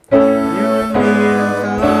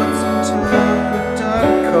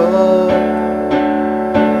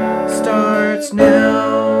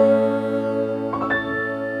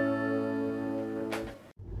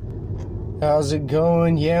How's it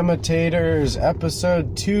going, Yamitators?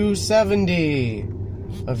 Episode 270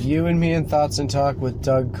 of You and Me and Thoughts and Talk with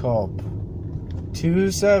Doug Culp.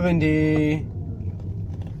 270.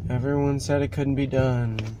 Everyone said it couldn't be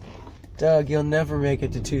done. Doug, you'll never make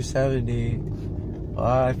it to 270. Well,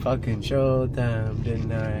 I fucking showed them,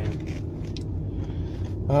 didn't I?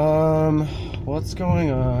 What's going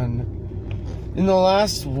on? In the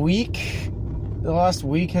last week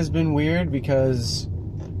has been weird because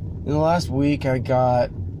in the last week I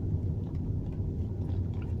got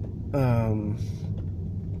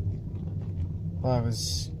I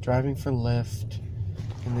was driving for Lyft,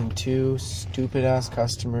 and then two stupid ass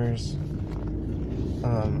customers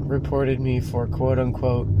reported me for quote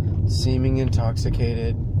unquote seeming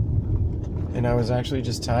intoxicated, and I was actually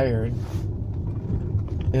just tired,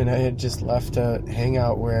 and I had just left a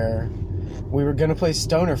hangout where we were gonna play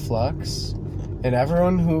Stoner Flux, and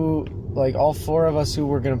everyone who, like, all four of us who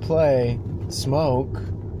were gonna play smoke,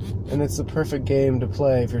 and it's the perfect game to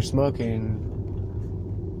play if you're smoking,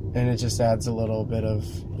 and it just adds a little bit of,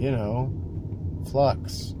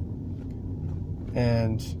 flux.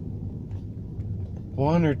 And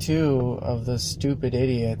one or two of the stupid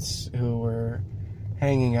idiots who were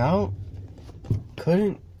hanging out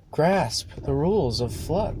couldn't grasp the rules of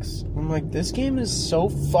Flux. I'm like, this game is so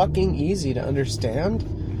fucking easy to understand.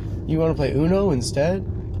 You want to play Uno instead?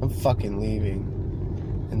 I'm fucking leaving.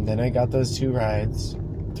 And then I got those 3 rides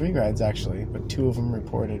actually, but 2 of them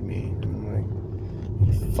reported me. I'm like,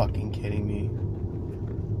 are you fucking kidding me?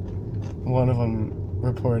 One of them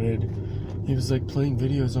reported he was like playing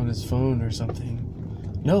videos on his phone or something.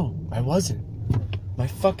 No, I wasn't. My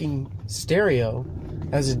fucking stereo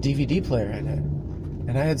has a DVD player in it.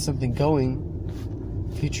 And I had something going,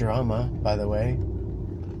 Futurama, by the way,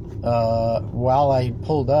 while I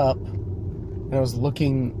pulled up, and I was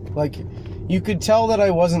looking, like, you could tell that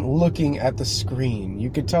I wasn't looking at the screen.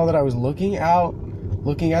 You could tell that I was looking out,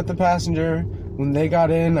 looking at the passenger. When they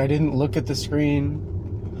got in, I didn't look at the screen.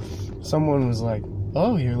 Someone was like,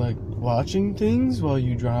 oh, you're, like, watching things while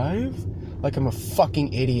you drive? Like I'm a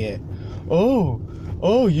fucking idiot. Oh,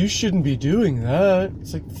 you shouldn't be doing that.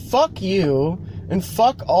 It's like, fuck you. And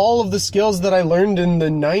fuck all of the skills that I learned in the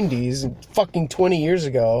 90s, fucking 20 years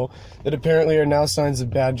ago, that apparently are now signs of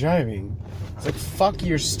bad driving. It's like, fuck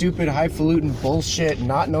your stupid, highfalutin bullshit,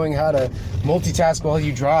 not knowing how to multitask while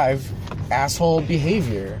you drive, asshole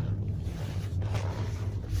behavior.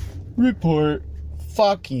 Report.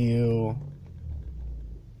 Fuck you.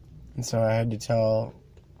 And so I had to tell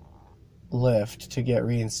Lyft to get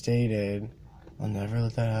reinstated. I'll never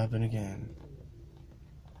let that happen again.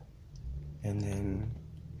 And then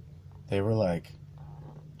they were like,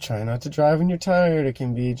 try not to drive when you're tired. It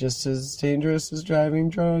can be just as dangerous as driving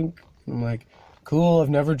drunk. And I'm like, cool, I've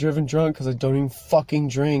never driven drunk because I don't even fucking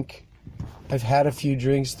drink. I've had a few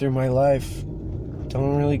drinks through my life.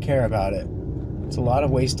 Don't really care about it. It's a lot of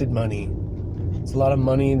wasted money. It's a lot of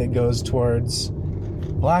money that goes towards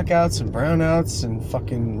blackouts and brownouts and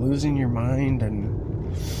fucking losing your mind, and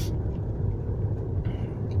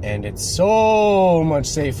it's so much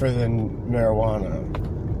safer than marijuana.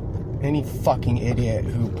 Any fucking idiot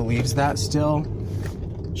who believes that still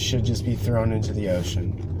should just be thrown into the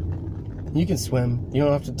ocean. You can swim. You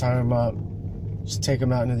don't have to tie them up. Just take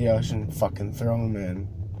them out into the ocean and fucking throw them in.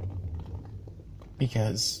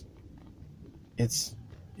 Because it's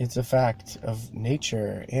a fact of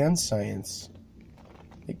nature and science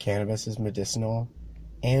that cannabis is medicinal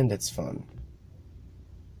and it's fun.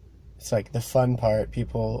 It's like the fun part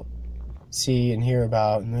people see and hear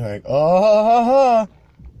about, and they're like, oh, ha,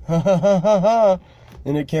 ha, ha, ha, ha, ha,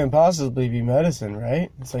 and it can't possibly be medicine,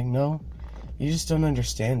 right? It's like, no, you just don't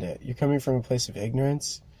understand it. You're coming from a place of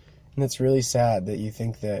ignorance, and it's really sad that you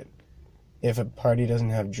think that if a party doesn't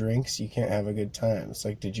have drinks, you can't have a good time. It's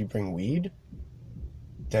like, did you bring weed?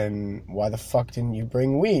 Then why the fuck didn't you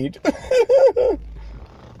bring weed?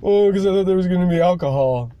 Oh, because I thought there was going to be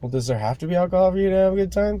alcohol. Well, does there have to be alcohol for you to have a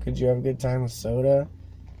good time? Could you have a good time with soda?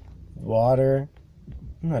 Water?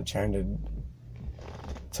 I'm not trying to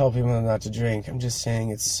tell people not to drink. I'm just saying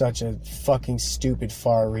it's such a fucking stupid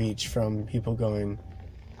far reach from people going,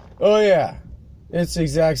 oh yeah, it's the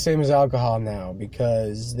exact same as alcohol now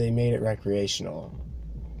because they made it recreational.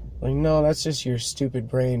 Like, no, that's just your stupid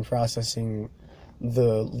brain processing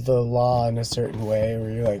the law in a certain way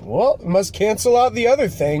where you're like, well, it must cancel out the other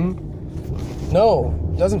thing. No,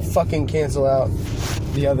 it doesn't fucking cancel out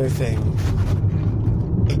the other thing.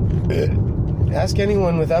 Ask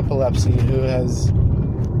anyone with epilepsy who has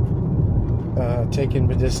taken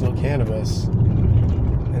medicinal cannabis,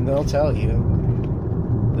 and they'll tell you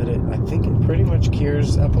that I think it pretty much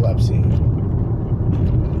cures epilepsy.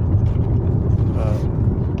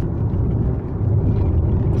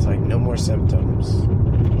 It's like no more symptoms.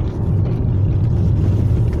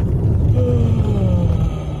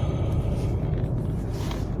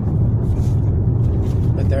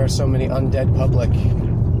 But there are so many undead public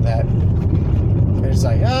that they're just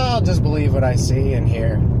like, oh, I'll just believe what I see and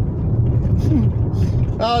hear.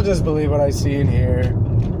 I'll just believe what I see and hear.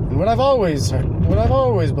 And what I've always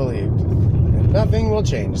believed. And nothing will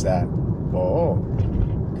change that. Oh,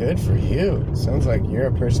 good for you. Sounds like you're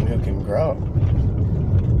a person who can grow.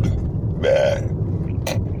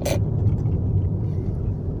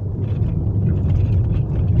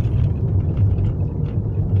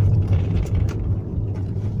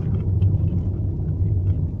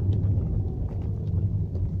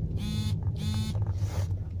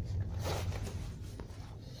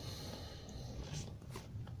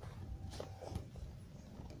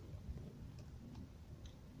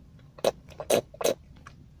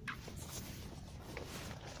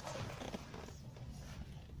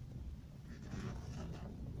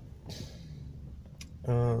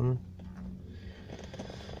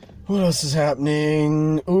 What else is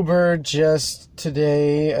happening? Uber just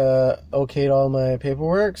today okayed all my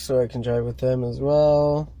paperwork so I can drive with them as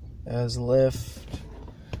well as Lyft.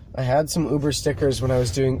 I had some Uber stickers when I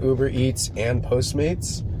was doing Uber Eats and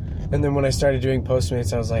Postmates. And then when I started doing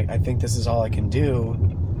Postmates, I was like, I think this is all I can do.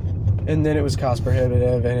 And then it was cost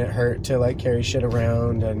prohibitive and it hurt to like carry shit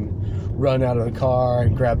around and run out of the car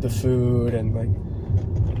and grab the food and like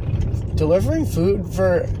delivering food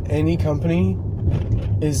for any company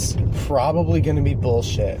is probably going to be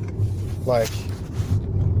bullshit. Like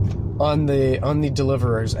on the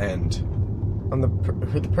deliverer's end, on the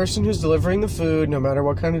person who's delivering the food, no matter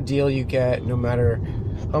what kind of deal you get, no matter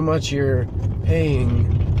how much you're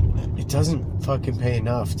paying, it doesn't fucking pay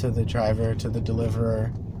enough to the driver, to the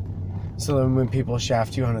deliverer. So then when people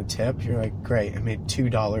shaft you on a tip, you're like, great, I made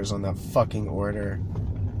 $2 on that fucking order.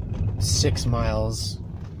 6 miles,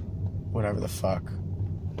 whatever the fuck.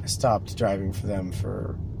 I stopped driving for them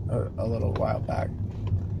for a little while back.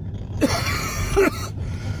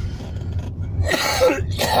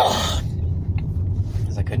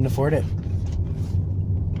 Because I couldn't afford it.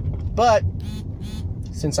 But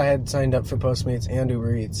since I had signed up for Postmates and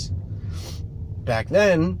Uber Eats back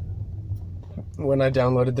then, when I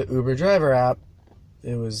downloaded the Uber driver app,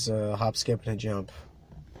 it was a hop, skip, and a jump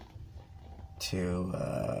to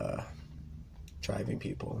driving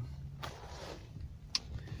people.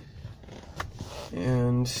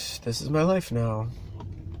 And this is my life now.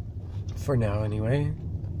 For now, anyway.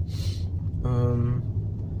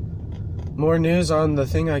 More news on the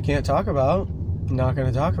thing I can't talk about. I'm not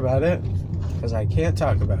going to talk about it, because I can't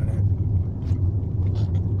talk about it.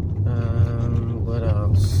 What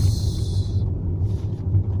else?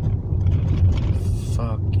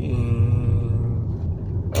 Fucking...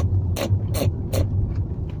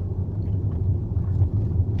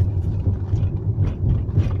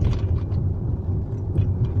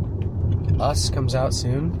 Us comes out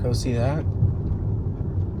soon. Go see that.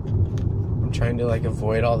 I'm trying to like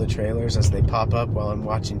avoid all the trailers as they pop up while I'm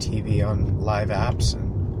watching TV on live apps.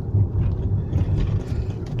 And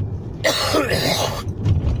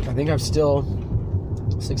I think I've still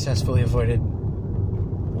successfully avoided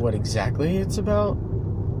what exactly it's about.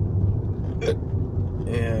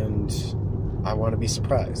 And I want to be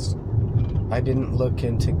surprised. I didn't look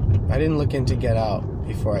into Get Out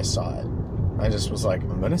before I saw it. I just was like,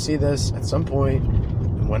 I'm gonna see this at some point,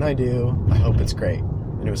 and when I do, I hope it's great.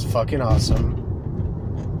 And it was fucking awesome.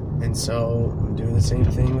 And so I'm doing the same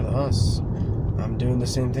thing with Us. I'm doing the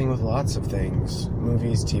same thing with lots of things.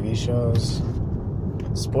 Movies, TV shows.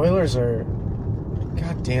 Spoilers are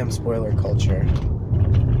goddamn spoiler culture.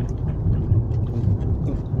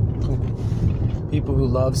 People who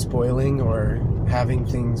love spoiling or having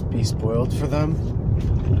things be spoiled for them.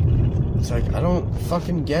 It's like, I don't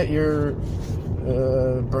fucking get your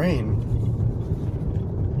brain.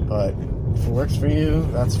 But if it works for you,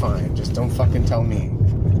 that's fine. Just don't fucking tell me.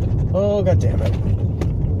 Oh, god damn it.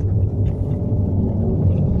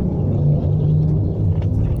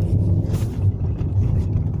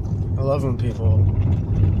 I love when people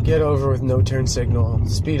get over with no turn signal,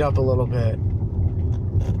 speed up a little bit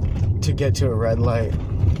to get to a red light.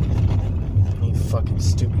 You fucking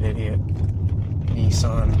stupid idiot.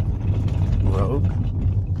 Nissan Rogue?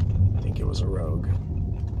 I think it was a Rogue.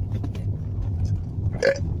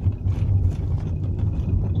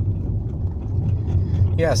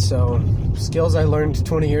 Yeah, so skills I learned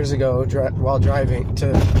 20 years ago while driving,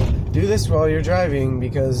 to do this while you're driving,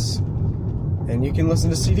 because, and you can listen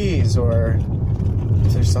to CDs, or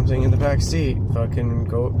if there's something in the back seat, fucking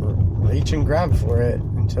go reach and grab for it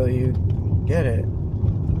until you get it. I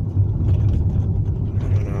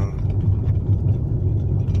don't know.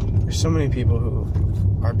 There's so many people who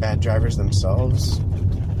are bad drivers themselves.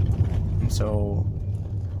 And so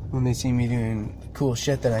when they see me doing cool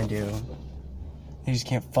shit that I do, they just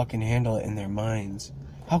can't fucking handle it in their minds.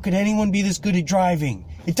 How could anyone be this good at driving?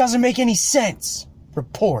 It doesn't make any sense.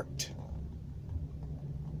 Report.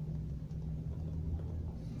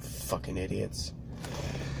 Fucking idiots.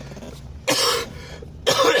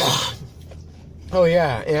 Oh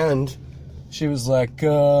yeah, and she was like,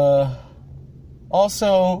 also,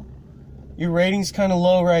 your rating's kind of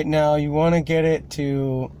low right now. You want to get it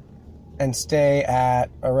to and stay at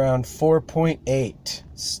around 4.8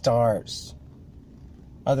 stars.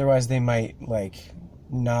 Otherwise, they might, like,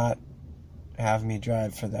 not have me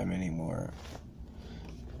drive for them anymore.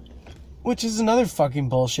 Which is another fucking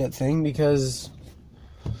bullshit thing, because,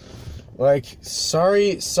 like,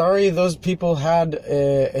 sorry those people had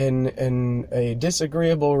a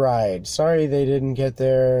disagreeable ride. Sorry they didn't get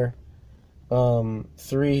there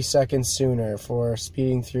 3 seconds sooner for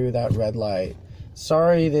speeding through that red light.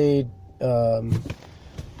 Sorry they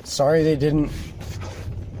didn't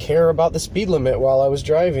care about the speed limit while I was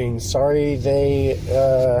driving. Sorry they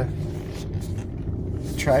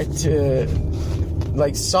tried to,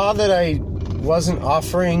 like, saw that I wasn't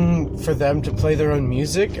offering for them to play their own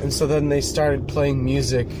music, and so then they started playing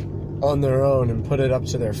music on their own and put it up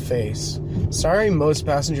to their face. Sorry most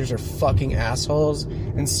passengers are fucking assholes,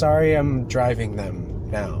 and sorry I'm driving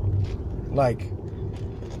them now. Like,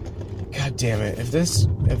 god damn it, if this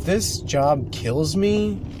job kills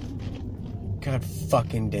me, god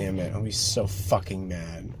fucking damn it, I'll be so fucking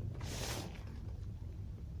mad.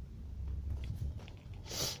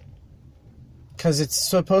 Because it's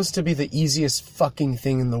supposed to be the easiest fucking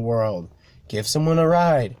thing in the world. Give someone a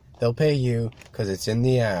ride. They'll pay you because it's in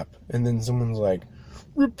the app. And then someone's like,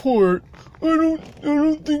 report. I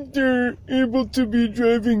don't think they're able to be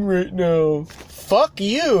driving right now. Fuck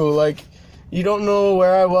you. Like, you don't know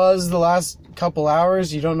where I was the last couple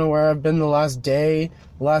hours. You don't know where I've been the last day,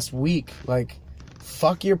 last week. Like,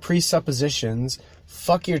 fuck your presuppositions.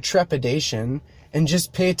 Fuck your trepidation. And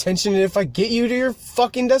just pay attention if I get you to your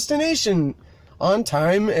fucking destination. On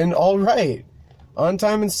time and all right. On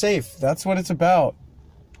time and safe. That's what it's about.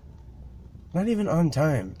 Not even on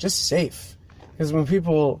time. Just safe. Because when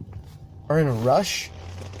people are in a rush,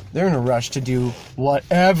 they're in a rush to do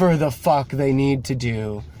whatever the fuck they need to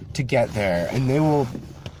do to get there. And they will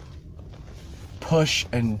push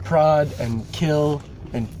and prod and kill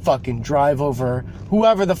and fucking drive over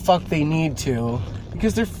whoever the fuck they need to.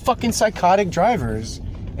 Because they're fucking psychotic drivers.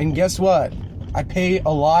 And guess what? I pay a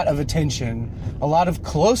lot of attention, a lot of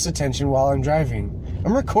close attention while I'm driving.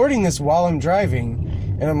 I'm recording this while I'm driving,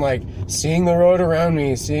 and I'm like, seeing the road around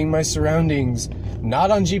me, seeing my surroundings, not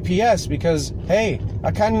on GPS, because, hey,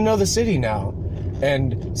 I kind of know the city now.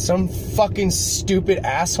 And some fucking stupid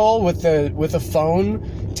asshole with a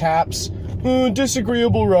phone taps,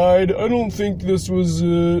 disagreeable ride, I don't think this was,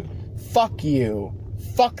 fuck you.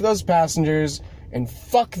 Fuck those passengers, and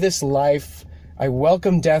fuck this life. I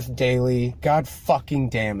welcome death daily. God fucking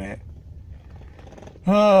damn it.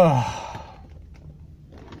 I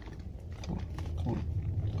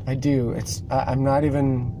do. I'm not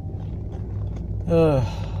even...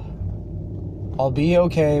 I'll be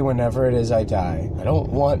okay whenever it is I die. I don't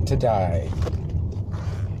want to die.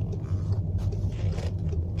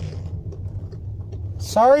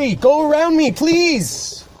 Sorry, go around me,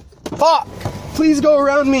 please! Fuck! Please go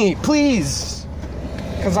around me, please!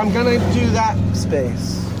 Because I'm gonna do that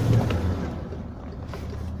space.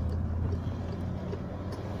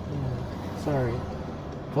 Sorry.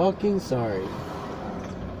 Fucking sorry.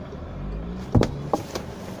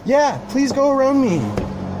 Yeah, please go around me.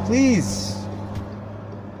 Please.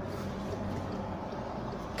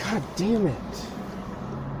 God damn it.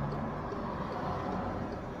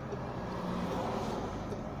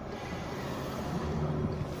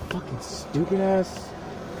 Fucking stupid ass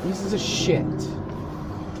pieces of shit.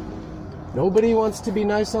 Nobody wants to be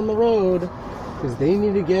nice on the road because they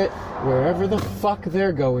need to get wherever the fuck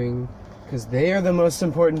they're going because they are the most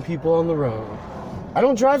important people on the road. I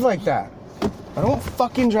don't drive like that. I don't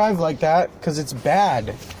fucking drive like that because it's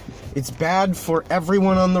bad. It's bad for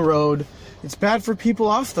everyone on the road. It's bad for people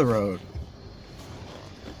off the road.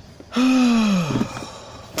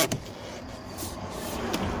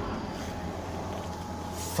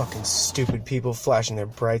 Fucking stupid people flashing their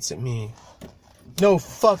brights at me. No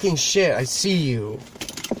fucking shit, I see you,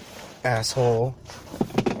 asshole.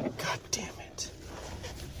 God damn it.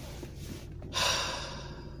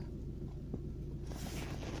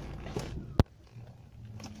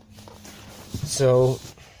 So,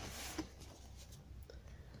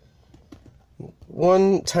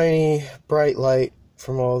 one tiny bright light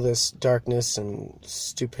from all this darkness and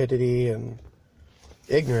stupidity and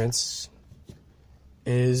ignorance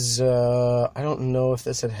is, I don't know if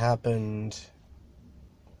this had happened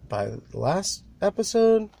by the last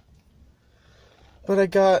episode, but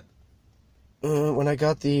when I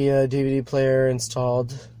got the DVD player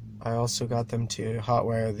installed, I also got them to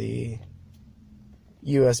hotwire the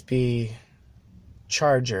USB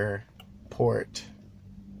charger port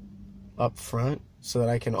up front so that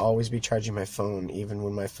I can always be charging my phone even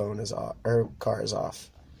when my phone is off or car is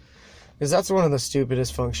off. Because that's one of the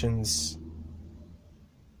stupidest functions.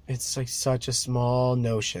 It's like such a small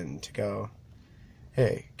notion to go,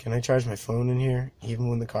 hey, can I charge my phone in here even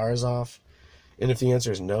when the car is off? And if the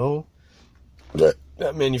answer is no, that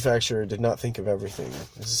manufacturer did not think of everything.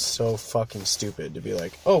 This is so fucking stupid to be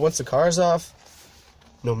like, oh, once the car is off,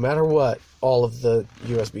 no matter what, all of the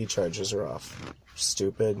USB chargers are off.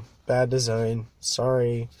 Stupid. Bad design.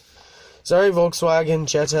 Sorry. Sorry, Volkswagen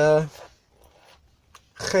Jetta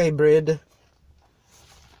Hybrid.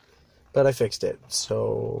 But I fixed it,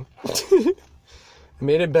 so I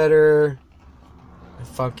made it better. I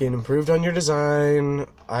fucking improved on your design.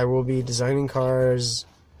 I will be designing cars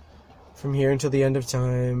from here until the end of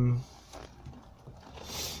time.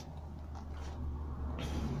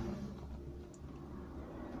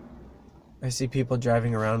 I see people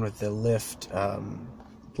driving around with the Lyft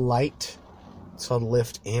light. It's called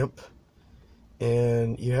Lyft Amp.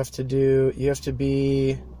 And you have to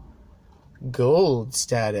be gold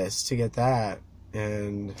status to get that.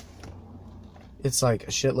 And it's like a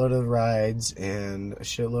shitload of rides and a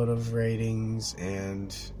shitload of ratings, and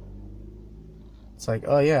it's like,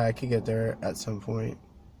 oh yeah, I could get there at some point.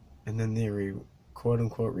 And then they quote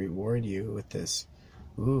unquote reward you with this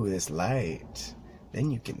light. Then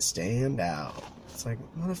you can stand out. It's like,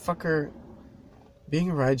 motherfucker, being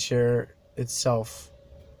a rideshare itself,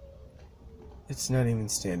 it's not even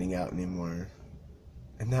standing out anymore.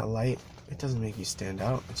 And that light, it doesn't make you stand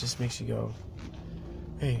out. It just makes you go,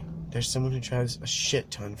 hey, there's someone who drives a shit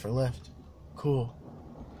ton for Lyft. Cool.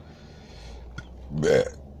 But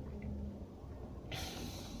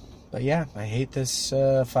yeah, I hate this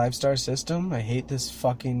 5-star system. I hate this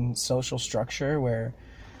fucking social structure where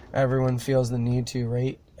everyone feels the need to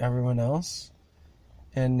rate everyone else.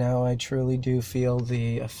 And now I truly do feel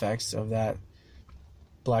the effects of that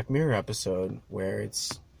Black Mirror episode where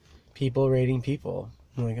it's people rating people.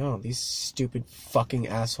 I'm like, oh, these stupid fucking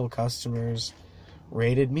asshole customers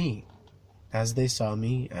rated me as they saw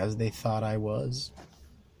me, as they thought I was.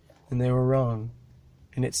 And they were wrong.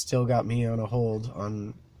 And it still got me on a hold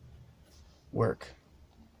on work.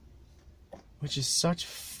 Which is such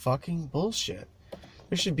fucking bullshit.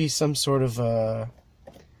 There should be some sort of a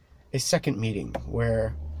second meeting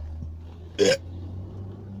where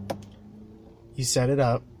you set it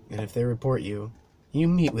up, and if they report you, you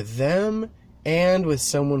meet with them and with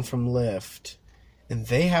someone from Lyft, and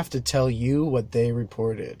they have to tell you what they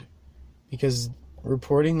reported. Because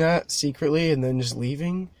reporting that secretly and then just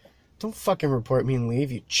leaving, don't fucking report me and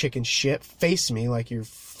leave, you chicken shit. Face me like you're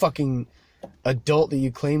fucking adult that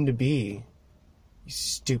you claim to be. You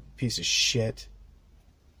stupid piece of shit.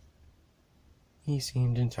 He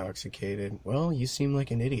seemed intoxicated. Well, you seem like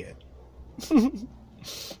an idiot. You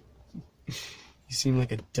seem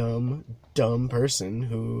like a dumb person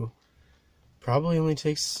who probably only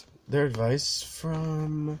takes their advice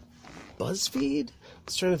from BuzzFeed? I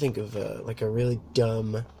was trying to think of like a really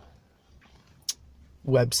dumb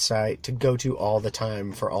website to go to all the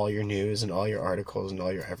time for all your news and all your articles and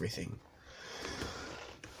all your everything.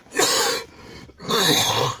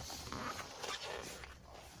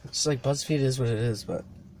 It's like BuzzFeed is what it is, but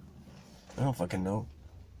I don't fucking know.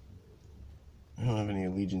 I don't have any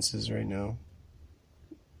allegiances right now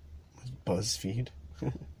with BuzzFeed.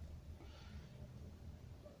 I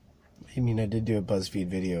mean, I did do a BuzzFeed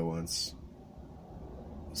video once.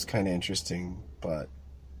 It was kind of interesting, but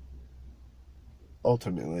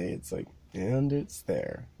ultimately it's like, and it's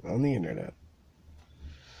there on the internet.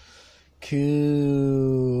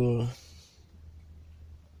 Cool.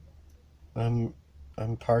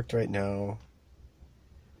 I'm parked right now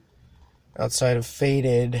outside of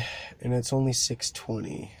Faded, and it's only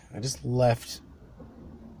 6:20. I just left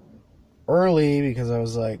early because I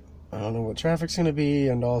was like, I don't know what traffic's gonna be,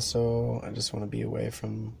 and also I just want to be away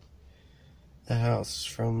from the house,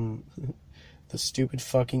 from the stupid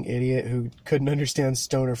fucking idiot who couldn't understand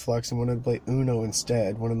Stoner Flux and wanted to play Uno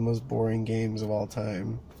instead, one of the most boring games of all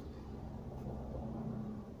time.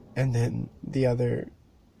 And then the other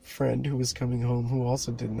friend who was coming home who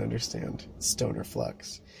also didn't understand Stoner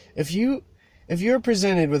Flux. If if you're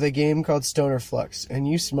presented with a game called Stoner Flux and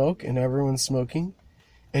you smoke and everyone's smoking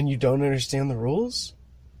and you don't understand the rules,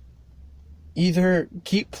 either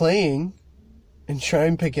keep playing and try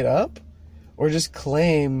and pick it up, or just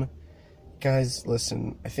claim, guys,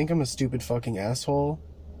 listen, I think I'm a stupid fucking asshole.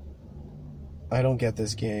 I don't get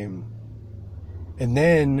this game. And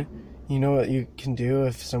then, you know what you can do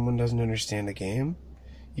if someone doesn't understand a game?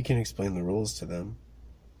 You can explain the rules to them.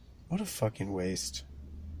 What a fucking waste.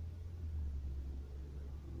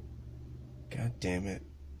 God damn it.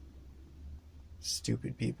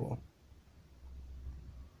 Stupid people.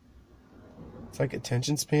 It's like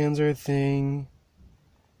attention spans are a thing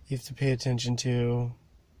you have to pay attention to.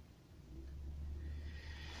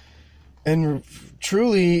 And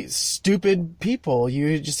truly stupid people,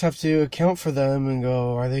 you just have to account for them and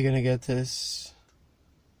go, are they going to get this?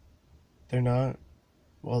 They're not?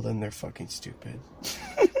 Well, then they're fucking stupid.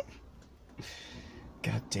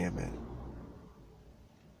 God damn it.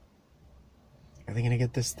 Are they going to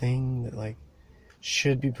get this thing that, like,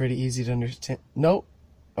 should be pretty easy to understand? No?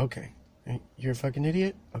 Okay. You're a fucking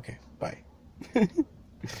idiot? Okay, bye.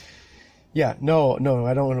 Yeah, no,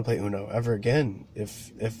 I don't want to play Uno ever again,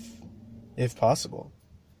 if possible.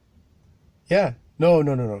 Yeah,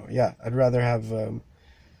 no. Yeah, I'd rather have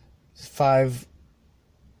 5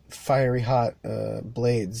 fiery hot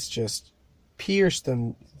blades just pierce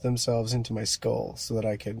themselves into my skull so that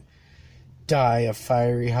I could die a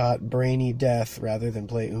fiery hot brainy death rather than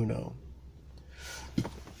play Uno.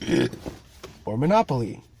 Or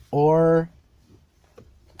Monopoly. Or,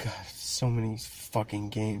 God, so many fucking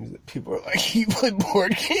games that people are like, you play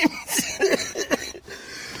board games?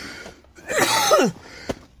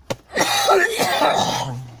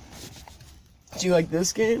 Do you like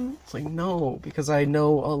this game? It's like, no, because I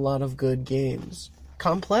know a lot of good games.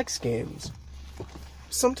 Complex games.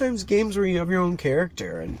 Sometimes games where you have your own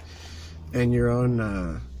character and your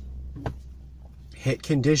own hit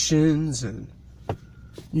conditions, and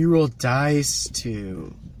you roll dice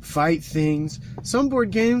to fight things. Some board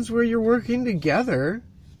games where you're working together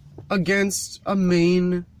against a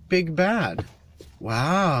main big bad.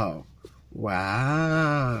 Wow.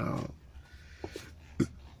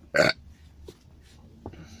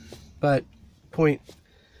 But point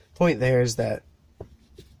there is that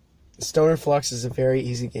Stoner Flux is a very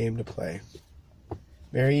easy game to play.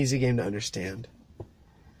 Very easy game to understand.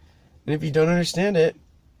 And if you don't understand it,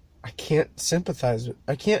 I can't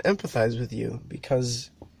empathize with you because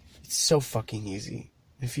it's so fucking easy.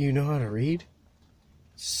 If you know how to read,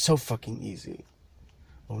 it's so fucking easy.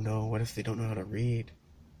 Oh no, what if they don't know how to read?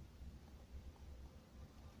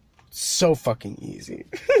 So fucking easy.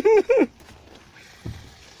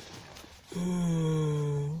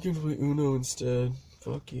 I'm gonna play Uno instead.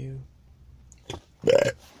 Fuck you.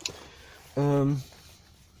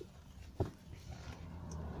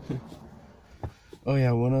 Oh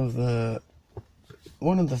yeah, one of the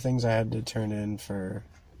things I had to turn in for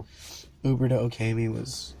Uber to okay me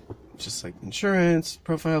was just like insurance,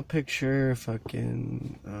 profile picture,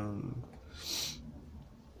 fucking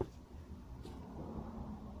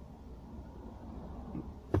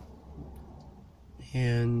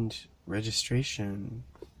and registration.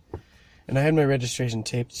 And I had my registration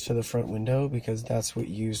taped to the front window because that's what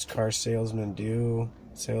used car salespeople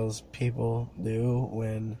do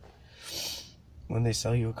when they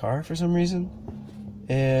sell you a car for some reason.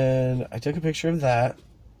 And I took a picture of that,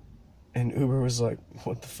 and Uber was like,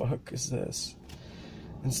 what the fuck is this?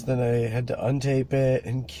 And so then I had to untape it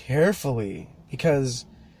and carefully, because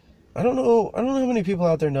I don't know how many people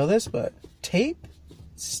out there know this, but tape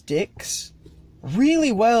sticks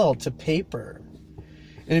really well to paper.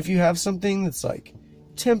 And if you have something that's like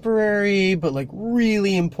temporary but like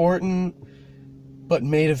really important but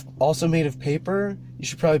also made of paper, you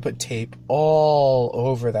should probably put tape all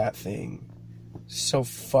over that thing. So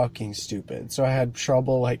fucking stupid. So I had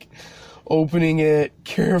trouble like opening it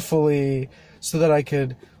carefully so that I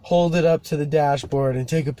could hold it up to the dashboard and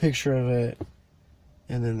take a picture of it,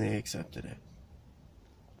 and then they accepted it.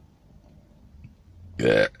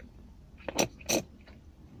 Yeah.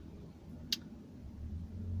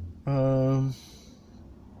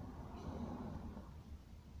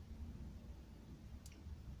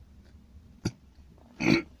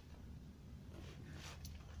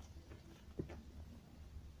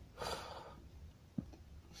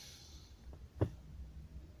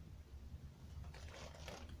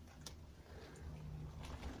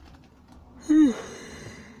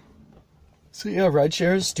 So yeah,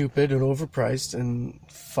 rideshare is stupid and overpriced and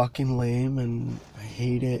fucking lame, and I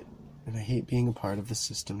hate it, and I hate being a part of the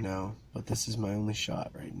system now, but this is my only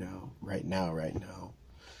shot right now.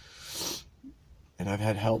 And I've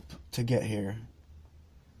had help to get here.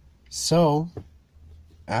 So,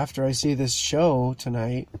 after I see this show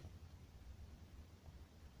tonight,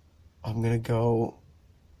 I'm gonna go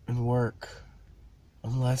and work.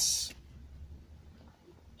 Unless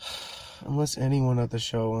anyone at the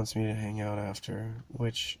show wants me to hang out after,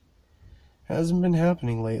 which hasn't been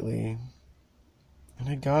happening lately. And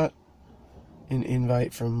I got an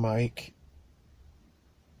invite from Mike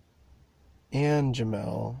and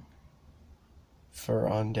Jamel for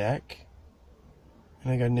On Deck.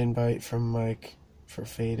 And I got an invite from Mike for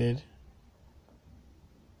Faded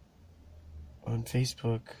on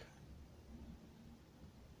Facebook.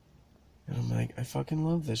 And I'm like, I fucking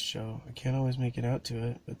love this show. I can't always make it out to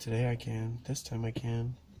it, but today I can. This time I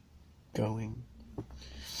can. Going.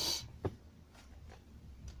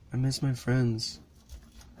 I miss my friends.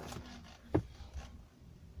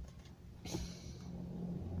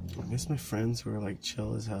 I miss my friends who are like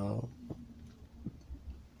chill as hell.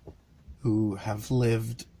 Who have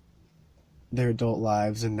lived their adult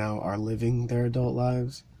lives and now are living their adult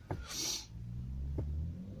lives.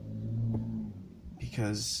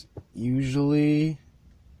 Because usually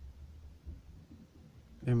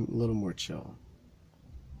they're a little more chill.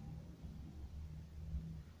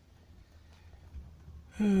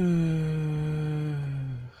 But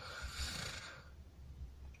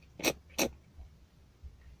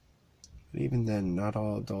even then, not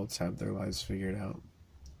all adults have their lives figured out.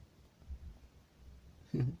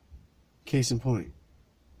 Case in point,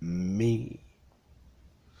 me.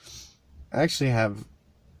 I actually have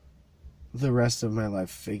the rest of my life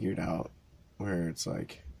figured out, where it's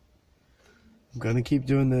like, I'm gonna keep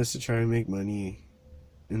doing this to try and make money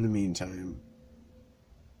in the meantime.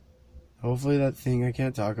 Hopefully that thing I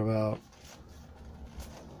can't talk about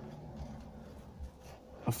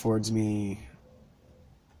affords me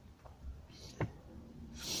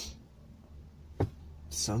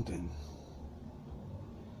something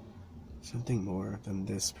more than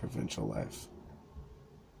this provincial life.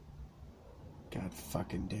 God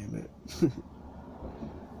fucking damn it.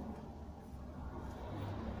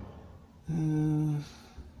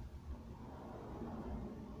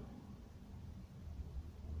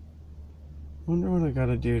 Wonder what I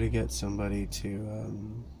gotta do to get somebody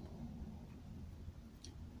to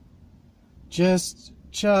just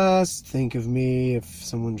think of me if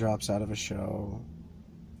someone drops out of a show.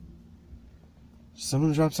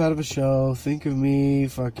 Someone drops out of a show, think of me,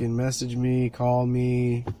 fucking message me, call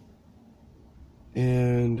me,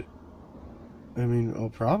 and I mean,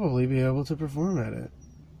 I'll probably be able to perform at it.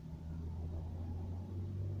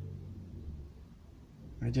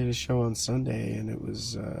 I did a show on Sunday and it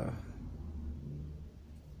was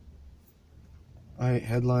I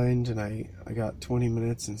headlined and I got 20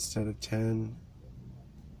 minutes instead of 10.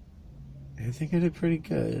 I think I did pretty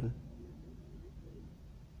good.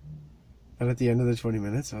 But at the end of the 20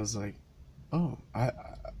 minutes, I was like, oh, I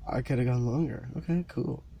could have gone longer. Okay,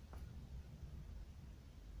 cool.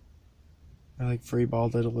 I like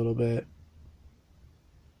freeballed it a little bit.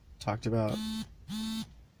 Talked about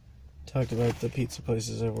the pizza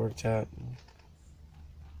places I've worked at.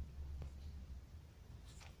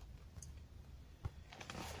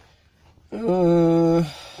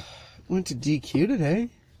 Went to DQ today.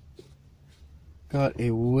 Got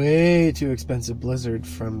a way too expensive Blizzard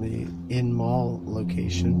from the in-mall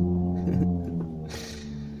location.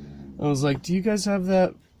 I was like, do you guys have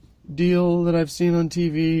that deal that I've seen on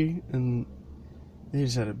TV? And they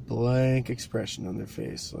just had a blank expression on their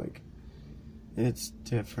face, like, it's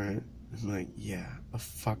different. I'm like, yeah, of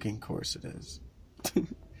fucking course it is.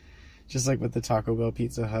 Just like with the Taco Bell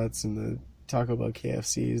Pizza Huts and the Taco Bell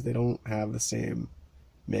KFCs, they don't have the same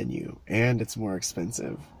menu, and it's more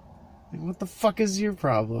expensive. Like, what the fuck is your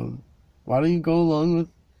problem? Why don't you go along with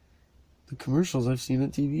the commercials I've seen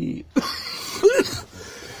on TV?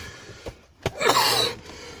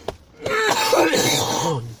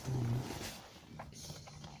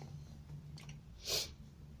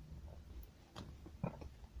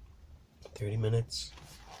 30 minutes.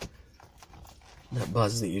 That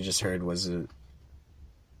buzz that you just heard was a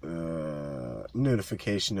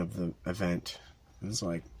notification of the event. It was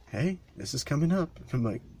like, hey, this is coming up. I'm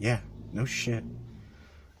like, yeah, no shit.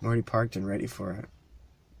 I'm already parked and ready for it.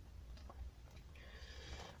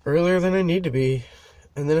 Earlier than I need to be.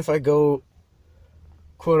 And then if I go,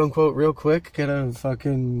 quote unquote, real quick, get a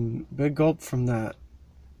fucking big gulp from that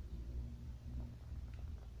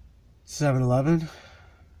 7-Eleven.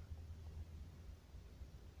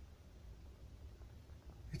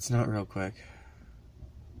 It's not real quick.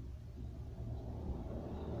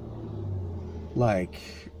 Like,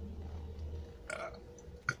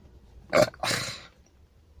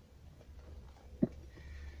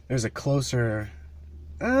 There's a closer,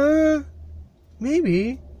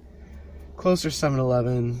 maybe closer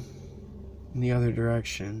 7-Eleven in the other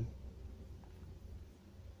direction.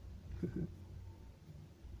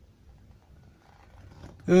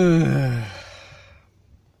 There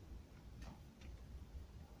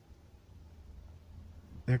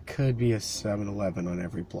could be a 7-Eleven on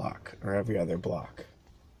every block or every other block.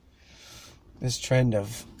 This trend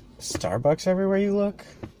of Starbucks everywhere you look,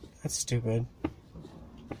 that's stupid.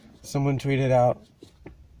 Someone tweeted out,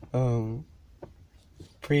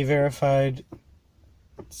 pre-verified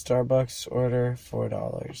Starbucks order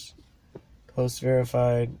 $4.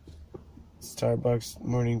 Post-verified Starbucks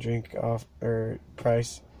morning drink off or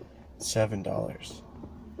price $7.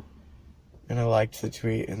 And I liked the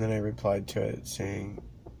tweet, and then I replied to it saying,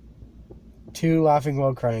 2 laughing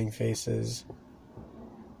while crying faces.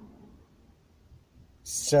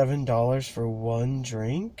 $7 for one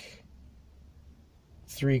drink?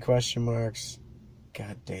 3 question marks.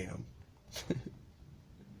 God damn.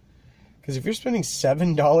 Because if you're spending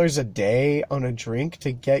 $7 a day on a drink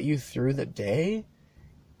to get you through the day,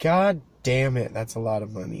 god damn it, that's a lot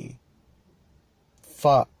of money.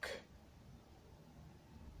 Fuck.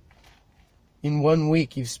 In 1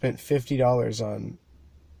 week, you've spent $50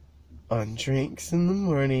 on drinks in the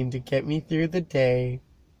morning to get me through the day.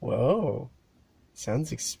 Whoa.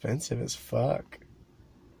 Sounds expensive as fuck.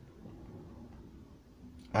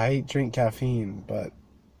 I drink caffeine, but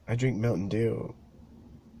I drink Mountain Dew.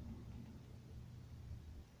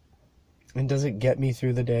 And does it get me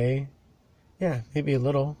through the day? Yeah, maybe a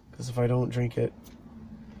little. Because if I don't drink it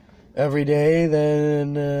every day,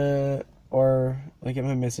 then, or like if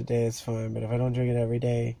I miss a day, it's fine. But if I don't drink it every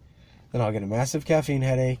day, then I'll get a massive caffeine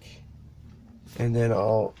headache. And then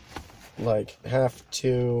I'll, have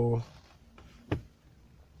to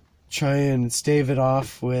try and stave it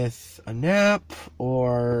off with a nap,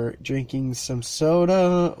 or drinking some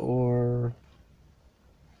soda, or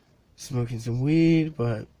smoking some weed,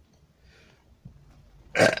 but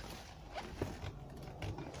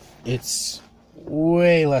it's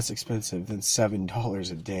way less expensive than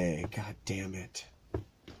 $7 a day. God damn it.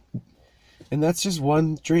 And that's just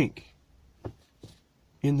one drink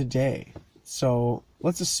in the day. So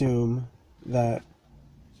let's assume that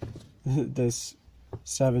this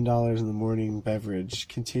 $7 in the morning beverage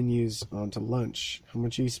continues on to lunch. How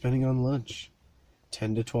much are you spending on lunch?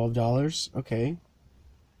 $10 to $12? Okay.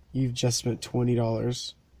 You've just spent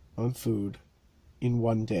 $20 on food in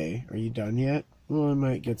one day. Are you done yet? Well, I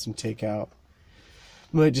might get some takeout.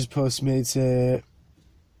 Might just Postmates it.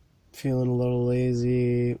 Feeling a little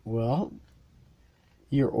lazy. Well,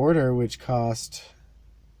 your order, which cost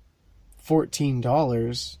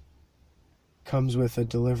 $14, comes with a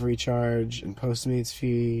delivery charge and Postmates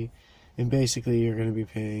fee, and basically you're going to be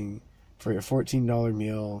paying, for your $14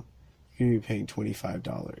 meal, you're going to be paying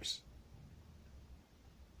 $25.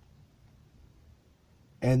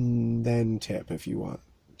 And then tip if you want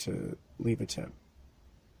to leave a tip.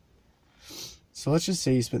 So let's just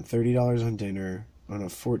say you spent $30 on dinner on a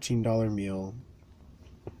 $14 meal.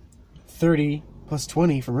 30 plus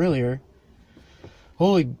 20 from earlier.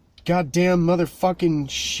 Holy goddamn motherfucking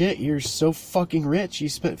shit, you're so fucking rich. You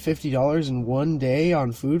spent $50 in one day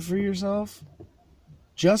on food for yourself?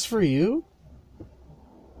 Just for you?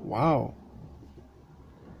 Wow.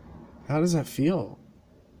 How does that feel?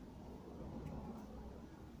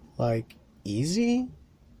 Like, easy?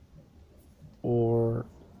 Or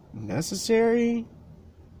necessary?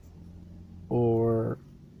 Or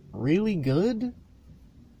really good?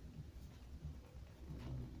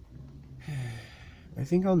 I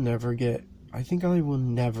think I will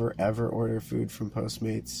never ever order food from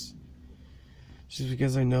Postmates. Just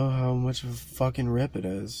because I know how much of a fucking rip it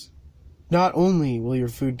is. Not only will your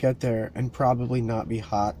food get there and probably not be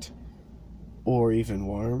hot or even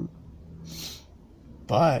warm,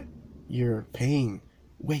 but you're paying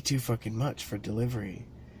way too fucking much for delivery.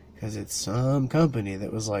 Because it's some company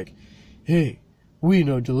that was like, hey, we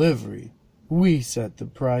know delivery. We set the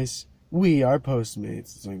price. We are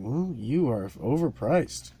Postmates. It's like, well, you are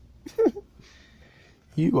overpriced.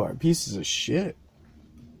 You are pieces of shit.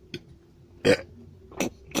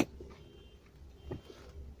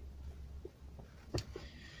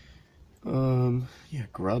 Yeah,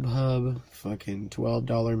 Grubhub, fucking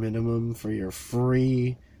 $12 minimum for your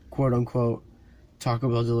free, quote-unquote, Taco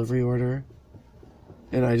Bell delivery order.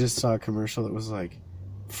 And I just saw a commercial that was like,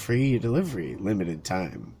 free delivery, limited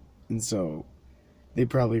time. And so they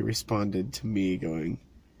probably responded to me going,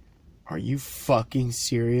 are you fucking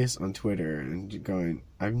serious, on Twitter? And going,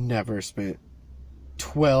 I've never spent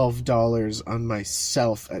 $12 on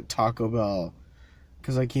myself at Taco Bell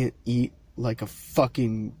because I can't eat like a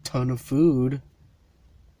fucking ton of food.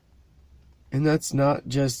 And that's not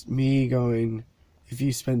just me going, if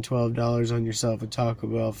you spend $12 on yourself at Taco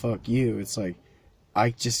Bell, fuck you. It's like, I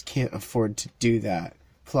just can't afford to do that.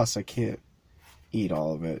 Plus, I can't eat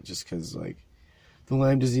all of it just because, like, the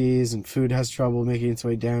Lyme disease and food has trouble making its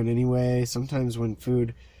way down anyway. Sometimes when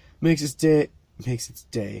food makes its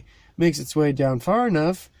way down far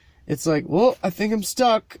enough, it's like, well, I think I'm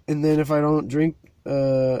stuck. And then if I don't drink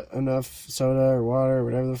enough soda or water or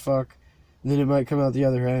whatever the fuck, then it might come out the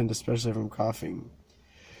other end, especially if I'm coughing.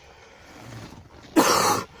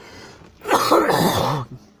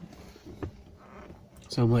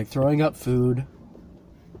 So I'm like throwing up food,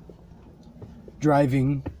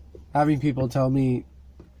 driving, having people tell me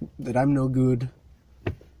that I'm no good,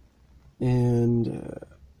 and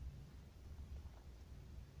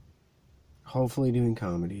hopefully doing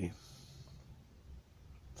comedy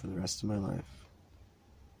for the rest of my life.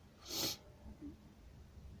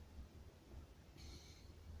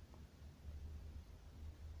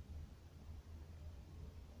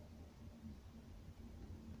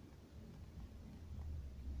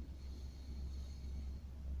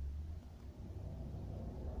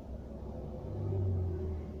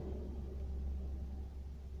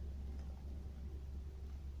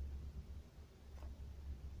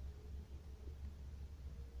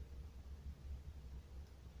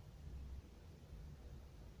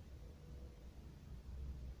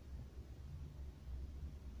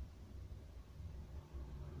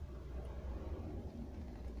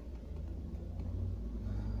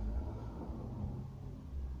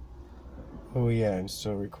 Oh yeah, I'm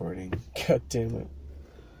still recording. God damn it.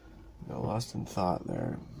 Got lost in thought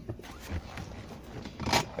there.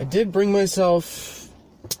 I did bring myself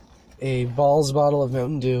a Balls bottle of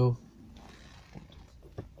Mountain Dew.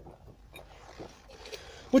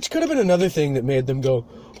 Which could have been another thing that made them go,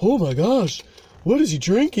 oh my gosh, what is he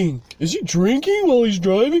drinking? Is he drinking while he's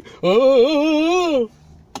driving? Oh!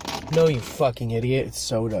 No, you fucking idiot. It's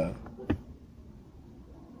soda.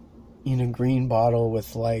 In a green bottle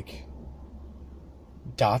with, like,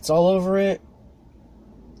 dots all over it.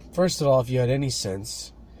 First of all, if you had any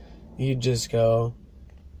sense, you'd just go,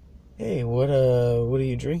 hey, what are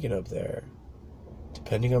you drinking up there?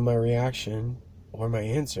 Depending on my reaction or my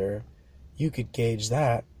answer, you could gauge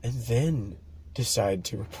that and then decide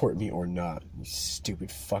to report me or not. You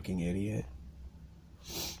stupid fucking idiot.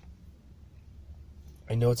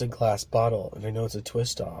 I know it's a glass bottle, and I know it's a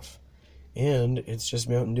twist off. And it's just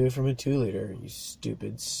Mountain Dew from a 2-liter. You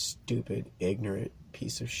stupid, ignorant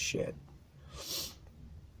piece of shit.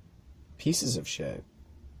 Pieces of shit.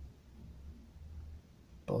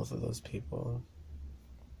 Both of those people.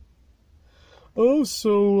 Oh,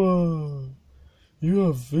 so, you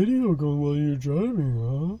have video going while you're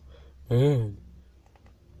driving, huh? Man.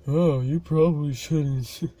 Oh, you probably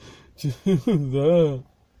shouldn't do that.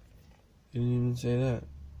 Didn't even say that.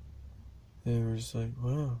 They were just like,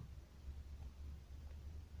 wow.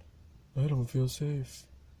 I don't feel safe.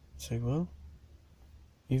 It's like, well,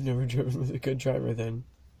 you've never driven with a good driver then.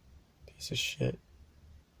 Piece of shit.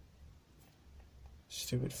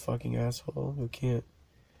 Stupid fucking asshole who can't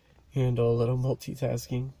handle a little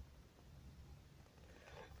multitasking.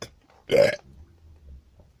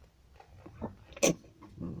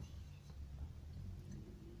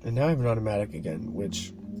 And now I have an automatic again,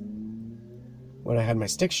 which, when I had my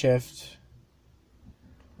stick shift,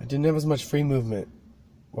 I didn't have as much free movement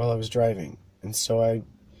while I was driving. And so I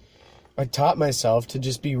taught myself to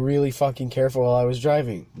just be really fucking careful while I was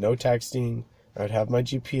driving. No texting. I'd have my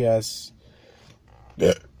GPS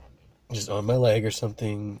just on my leg or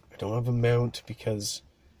something. I don't have a mount because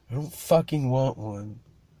I don't fucking want one.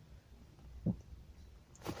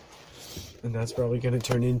 And that's probably going to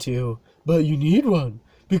turn into, but you need one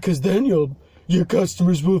because then your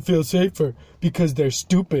customers will feel safer because they're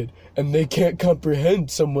stupid and they can't comprehend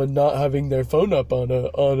someone not having their phone up on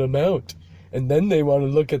a mount. And then they want to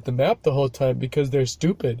look at the map the whole time because they're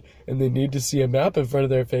stupid and they need to see a map in front of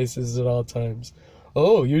their faces at all times.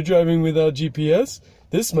 Oh, you're driving without GPS?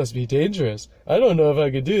 This must be dangerous. I don't know if I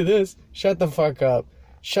could do this. Shut the fuck up.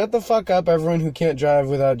 Shut the fuck up, everyone who can't drive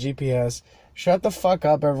without GPS. Shut the fuck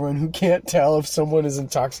up, everyone who can't tell if someone is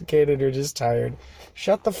intoxicated or just tired.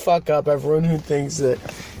 Shut the fuck up, everyone who thinks that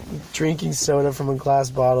drinking soda from a glass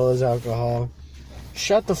bottle is alcohol.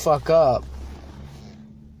 Shut the fuck up.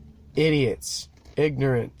 Idiots.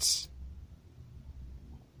 Ignorance.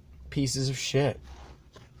 Pieces of shit.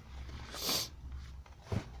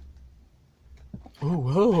 Oh,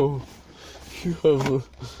 whoa. You have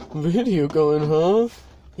a video going, huh?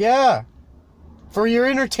 Yeah. For your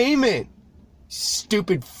entertainment.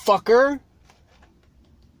 Stupid fucker.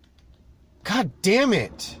 God damn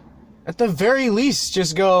it. At the very least,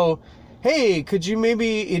 just go, hey, could you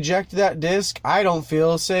maybe eject that disc? I don't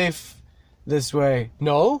feel safe this way.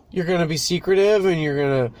 No? You're going to be secretive and you're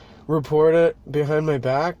going to report it behind my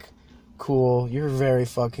back? Cool. You're very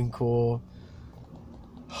fucking cool.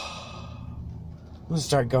 I'm going to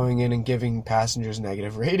start going in and giving passengers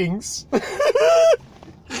negative ratings.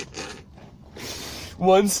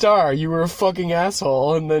 1 star. You were a fucking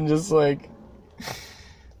asshole. And then just like...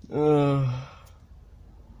 1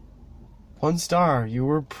 star. You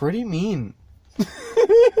were pretty mean.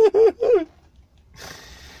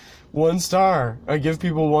 1 star. I give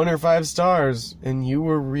people 1 or 5 stars, and you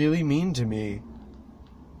were really mean to me.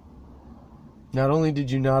 Not only did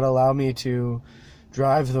you not allow me to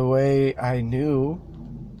drive the way I knew,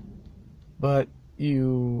 but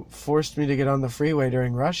you forced me to get on the freeway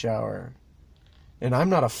during rush hour. And I'm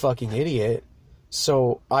not a fucking idiot,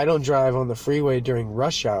 so I don't drive on the freeway during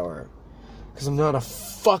rush hour. Because I'm not a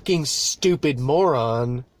fucking stupid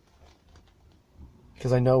moron.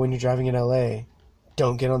 Because I know when you're driving in LA,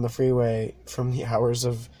 don't get on the freeway from the hours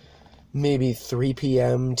of maybe 3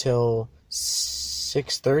 p.m. till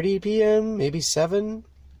 6:30 p.m., maybe 7.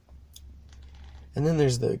 And then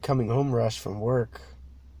there's the coming home rush from work.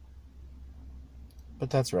 But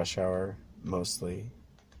that's rush hour, mostly.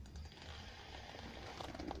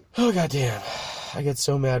 Oh, goddamn. I get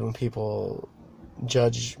so mad when people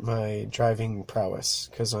judge my driving prowess,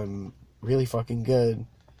 because I'm really fucking good.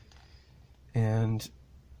 And,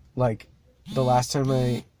 like, the last time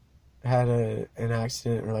I had an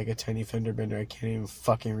accident or, like, a tiny fender bender, I can't even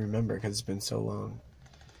fucking remember because it's been so long.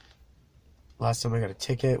 Last time I got a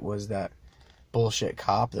ticket was that bullshit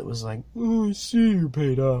cop that was like, oh, I see you're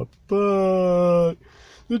paid up, but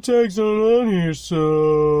the tag's not on here,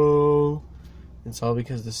 so... It's all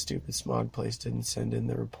because the stupid smog place didn't send in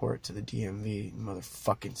the report to the DMV.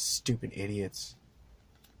 Motherfucking stupid idiots.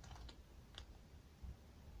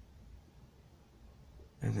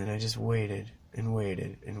 And then I just waited and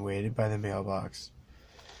waited and waited by the mailbox.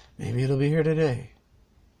 Maybe it'll be here today.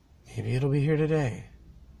 Maybe it'll be here today.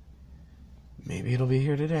 Maybe it'll be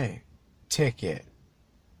here today. Ticket.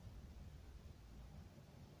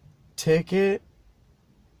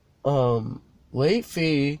 Late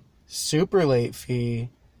fee. Super late fee.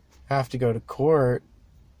 Have to go to court.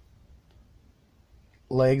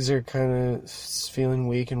 Legs are kind of feeling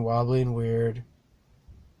weak and wobbly and weird.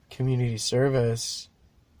 Community service.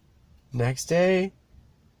 Next day,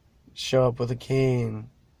 show up with a cane.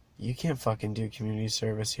 You can't fucking do community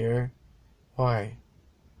service here. Why?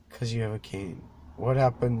 Because you have a cane. What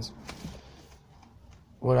happens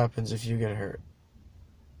if you get hurt?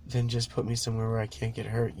 Then just put me somewhere where I can't get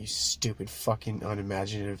hurt, you stupid fucking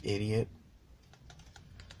unimaginative idiot.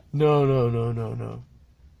 No.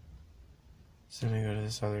 So then I go to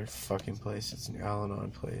this other fucking place. It's an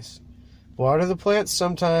Al-Anon place. Water the plants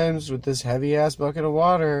sometimes with this heavy ass bucket of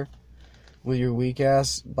water. With your weak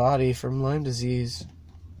ass body from Lyme disease.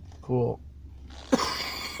 Cool.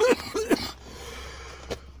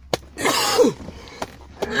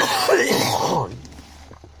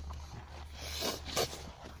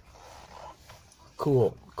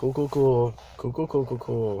 Cool.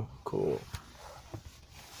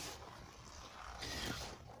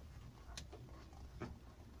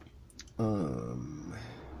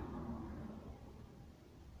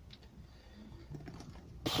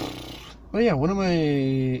 Oh yeah, one of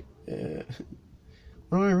my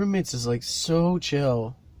roommates is like so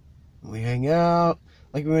chill. We hang out.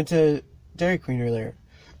 Like we went to Dairy Queen earlier.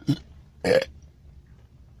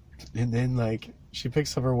 And then like she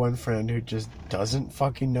picks up her one friend who just doesn't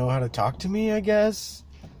fucking know how to talk to me, I guess.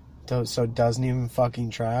 So doesn't even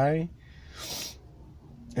fucking try.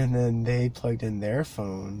 And then they plugged in their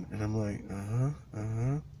phone, and I'm like,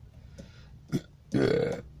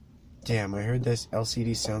 Damn, I heard this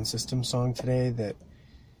LCD Sound System song today that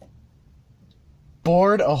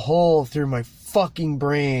bored a hole through my fucking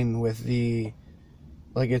brain with the...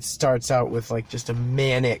 Like, it starts out with, like, just a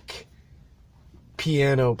manic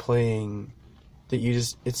piano playing that you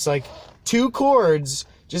just... It's like 2 chords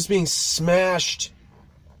just being smashed.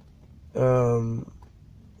 Not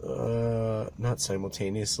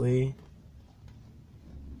simultaneously.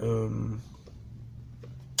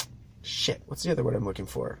 Shit, what's the other word I'm looking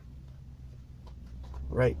for?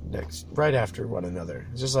 Right after one another.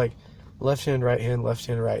 It's just like left hand, right hand, left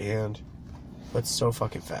hand, right hand. But so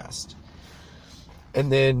fucking fast.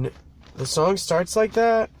 And then the song starts like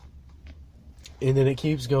that, and then it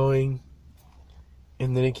keeps going,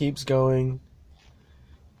 and then it keeps going,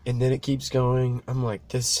 and then it keeps going. I'm like,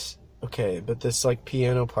 this, okay, but this like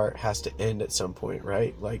piano part has to end at some point,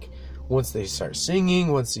 right? Like, once they start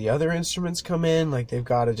singing, once the other instruments come in, like, they've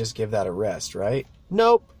got to just give that a rest, right?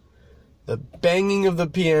 Nope. The banging of the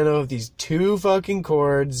piano of these two fucking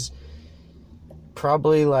chords,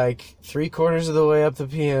 probably like 3/4 of the way up the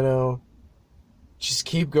piano, just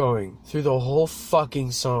keep going through the whole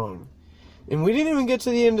fucking song. And we didn't even get to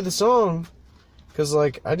the end of the song, because,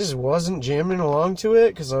 like, I just wasn't jamming along to it,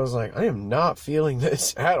 because I was like, I am not feeling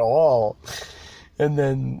this at all. And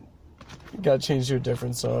then it got changed to a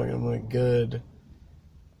different song, and I'm like, good.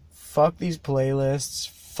 Fuck these playlists.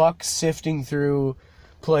 Fuck sifting through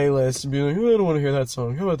playlists and being like, oh, I don't want to hear that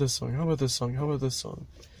song. How about this song? How about this song? How about this song?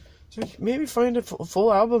 So maybe find a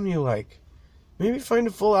full album you like. Maybe find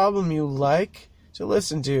a full album you like to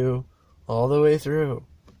listen to all the way through.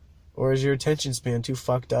 Or is your attention span too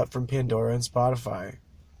fucked up from Pandora and Spotify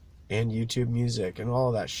and YouTube Music and all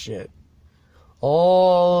of that shit?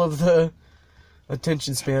 All of the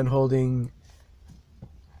attention span holding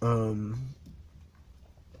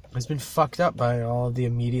has been fucked up by all of the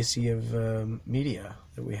immediacy of media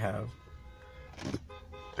that we have.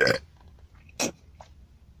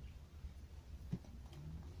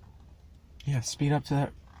 Yeah, speed up to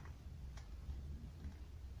that.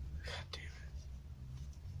 God damn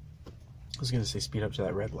it. I was going to say speed up to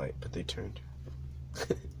that red light, but they turned.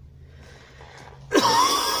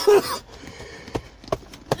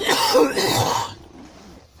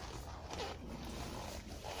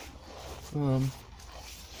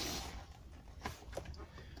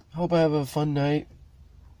 I hope I have a fun night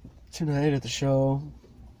tonight at the show.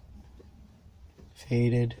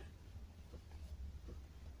 Faded.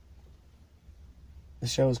 The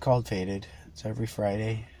show is called Faded. It's every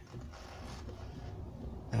Friday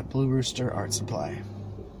at Blue Rooster Art Supply.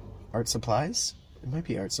 Art Supplies? It might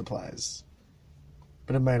be Art Supplies.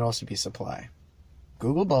 But it might also be Supply.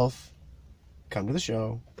 Google both. Come to the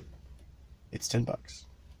show. It's $10.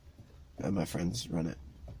 And my friends run it.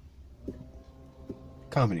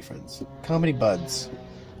 Comedy friends. Comedy buds.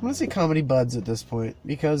 I'm gonna say comedy buds at this point.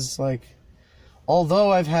 Because, like,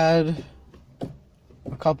 although I've had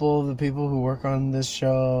a couple of the people who work on this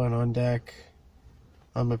show and on deck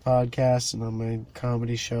on my podcast and on my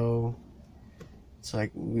comedy show, it's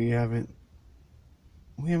like we haven't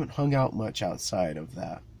hung out much outside of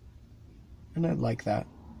that. And I'd like that.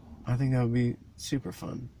 I think that would be super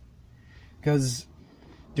fun. Because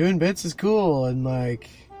doing bits is cool and, like,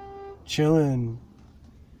 chilling.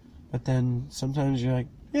 But then sometimes you're like,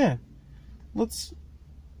 yeah, let's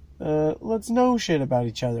know shit about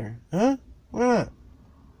each other. Huh? Why not?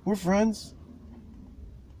 We're friends.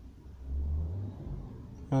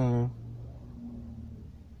 I don't know.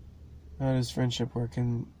 How does friendship work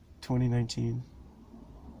in 2019?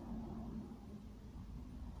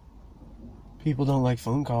 People don't like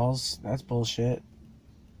phone calls. That's bullshit.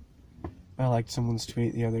 I liked someone's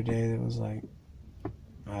tweet the other day that was like,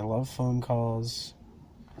 I love phone calls.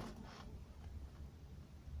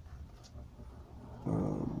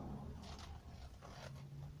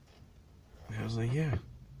 I was like, yeah,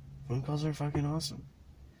 phone calls are fucking awesome.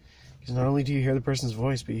 Because not only do you hear the person's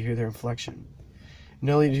voice, but you hear their inflection.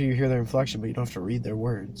 Not only do you hear their inflection, but you don't have to read their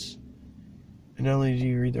words. And not only do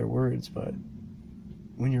you read their words, but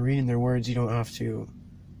when you're reading their words, you don't have to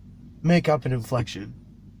make up an inflection.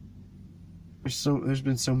 There's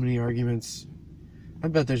been so many arguments. I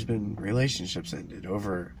bet there's been relationships ended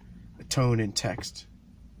over a tone in text.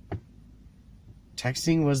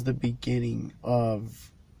 Texting was the beginning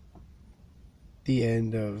of the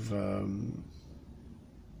end of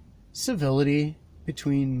civility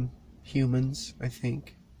between humans, I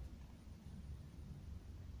think.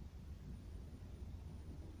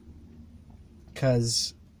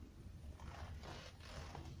 Because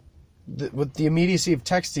with the immediacy of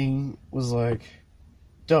texting was like,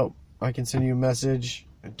 dope, I can send you a message,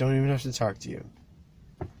 I don't even have to talk to you.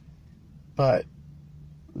 But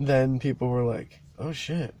then people were like, oh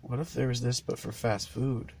shit, what if there was this but for fast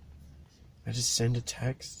food? I just send a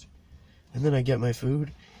text, and then I get my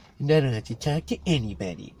food, and I don't have to talk to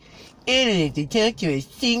anybody. I don't have to talk to a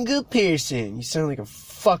single person. You sound like a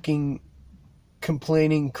fucking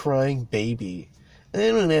complaining, crying baby. I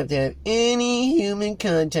don't have to have any human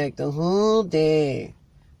contact the whole day.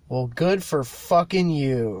 Well, good for fucking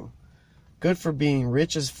you. Good for being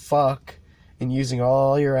rich as fuck and using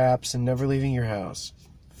all your apps and never leaving your house.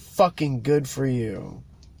 Fucking good for you.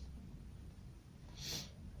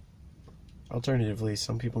 Alternatively,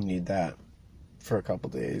 some people need that for a couple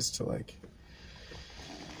days to, like,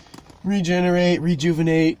 regenerate,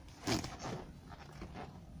 rejuvenate.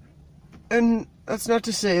 And that's not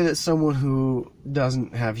to say that someone who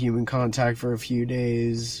doesn't have human contact for a few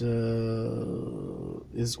days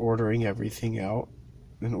is ordering everything out.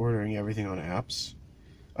 than ordering everything on apps.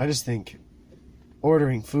 I just think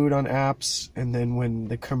ordering food on apps, and then when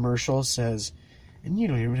the commercial says, and you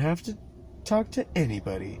don't even have to talk to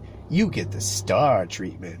anybody, you get the star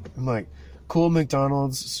treatment. I'm like, cool,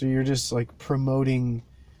 McDonald's, so you're just like promoting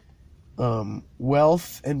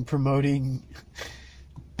wealth and promoting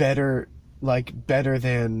better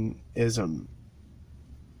than ism.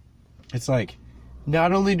 It's like,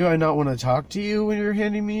 not only do I not want to talk to you when you're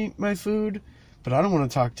handing me my food, but I don't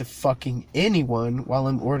want to talk to fucking anyone while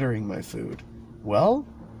I'm ordering my food. Well,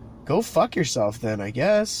 go fuck yourself then, I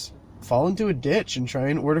guess. Fall into a ditch and try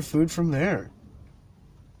and order food from there.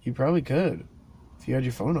 You probably could, if you had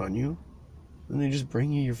your phone on you. Then they just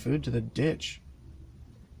bring you your food to the ditch.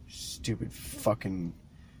 Stupid fucking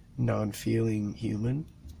non-feeling human.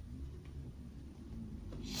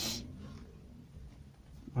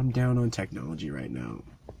 I'm down on technology right now.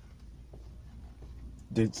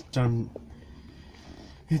 It's done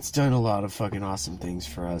a lot of fucking awesome things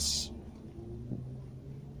for us.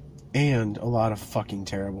 And a lot of fucking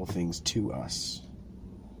terrible things to us.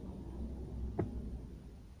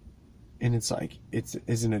 And it's like,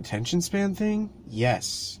 is an attention span thing?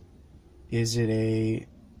 Yes. Is it a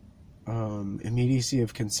immediacy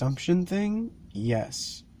of consumption thing?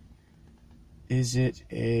 Yes. Is it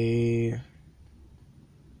a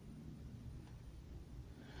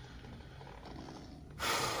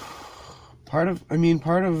part of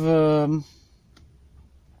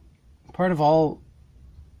all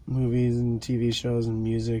movies and TV shows and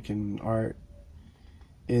music and art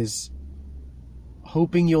is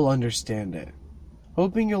hoping you'll understand it.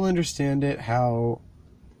 Hoping you'll understand it, how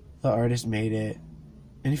the artist made it.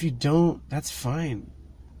 And if you don't, that's fine.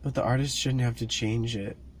 But the artist shouldn't have to change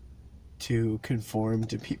it to conform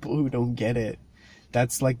to people who don't get it.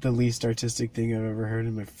 That's like the least artistic thing I've ever heard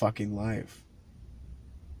in my fucking life.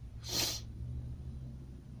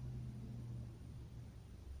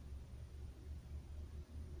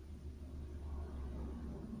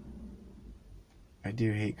 I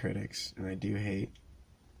do hate critics, and I do hate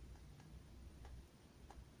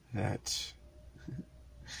that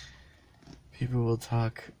people will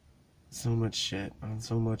talk so much shit on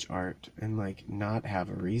so much art and like not have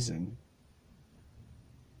a reason.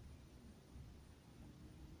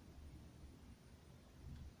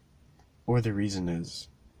 Or the reason is,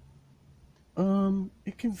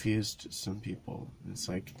 it confused some people. It's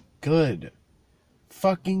like, good.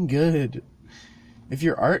 Fucking good. If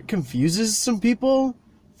your art confuses some people,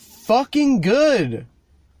 fucking good.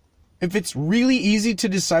 If it's really easy to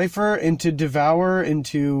decipher and to devour and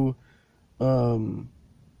to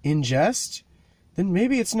ingest, then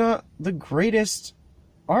maybe it's not the greatest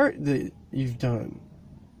art that you've done.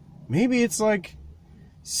 Maybe it's like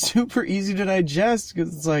super easy to digest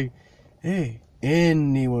because it's like, hey,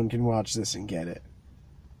 anyone can watch this and get it.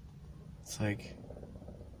 It's like,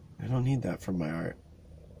 I don't need that from my art.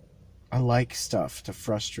 I like stuff to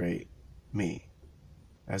frustrate me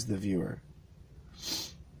as the viewer.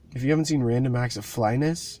 If you haven't seen Random Acts of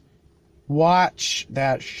Flyness, watch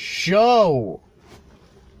that show.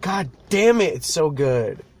 God damn it, it's so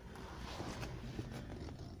good.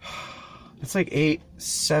 It's like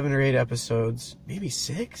 7 or 8 episodes, maybe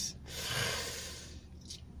 6.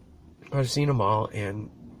 I've seen them all, and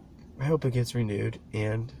I hope it gets renewed,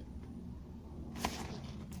 and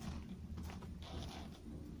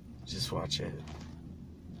just watch it.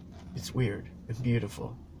 It's weird and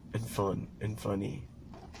beautiful and fun and funny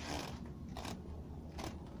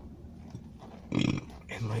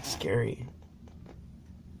and like scary,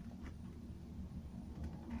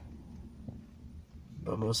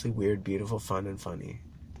 but mostly weird, beautiful, fun, and funny.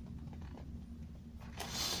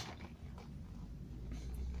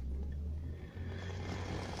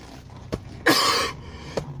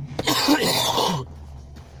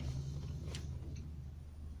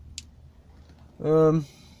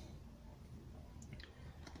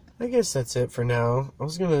 I guess that's it for now. I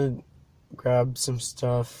was gonna grab some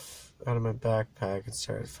stuff out of my backpack and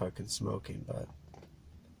start fucking smoking, but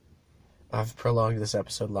I've prolonged this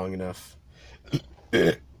episode long enough.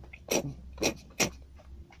 I've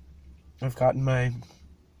gotten my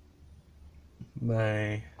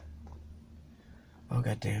oh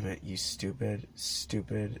god damn it, you stupid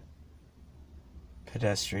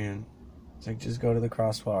pedestrian. It's like, just go to the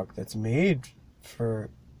crosswalk that's made for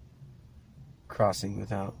crossing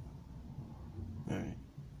without. Alright.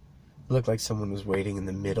 It looked like someone was waiting in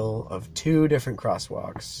the middle of 2 different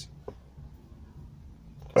crosswalks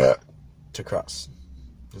to cross.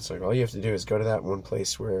 It's like, all you have to do is go to that one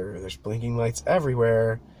place where there's blinking lights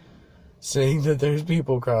everywhere saying that there's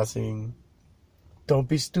people crossing. Don't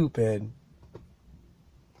be stupid.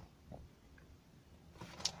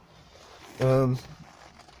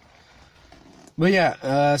 But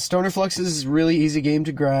yeah, Stoner Flux is a really easy game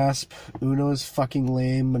to grasp. Uno is fucking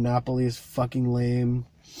lame. Monopoly is fucking lame.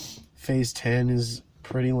 Phase 10 is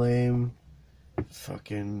pretty lame.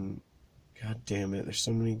 Fucking... God damn it. There's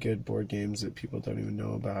so many good board games that people don't even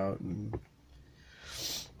know about. And,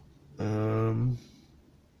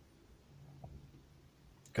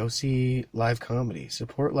 go see live comedy.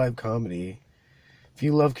 Support live comedy. If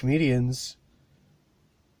you love comedians,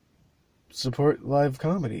 support live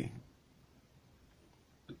comedy.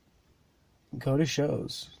 Go to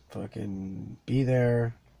shows. Fucking be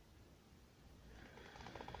there.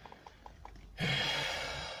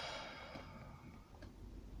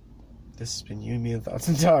 This has been You, Me, and Thoughts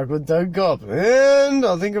and Talk with Doug Gulp. And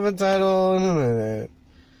I'll think of a title in a minute.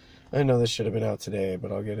 I know this should have been out today,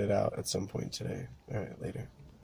 but I'll get it out at some point today. Alright, later.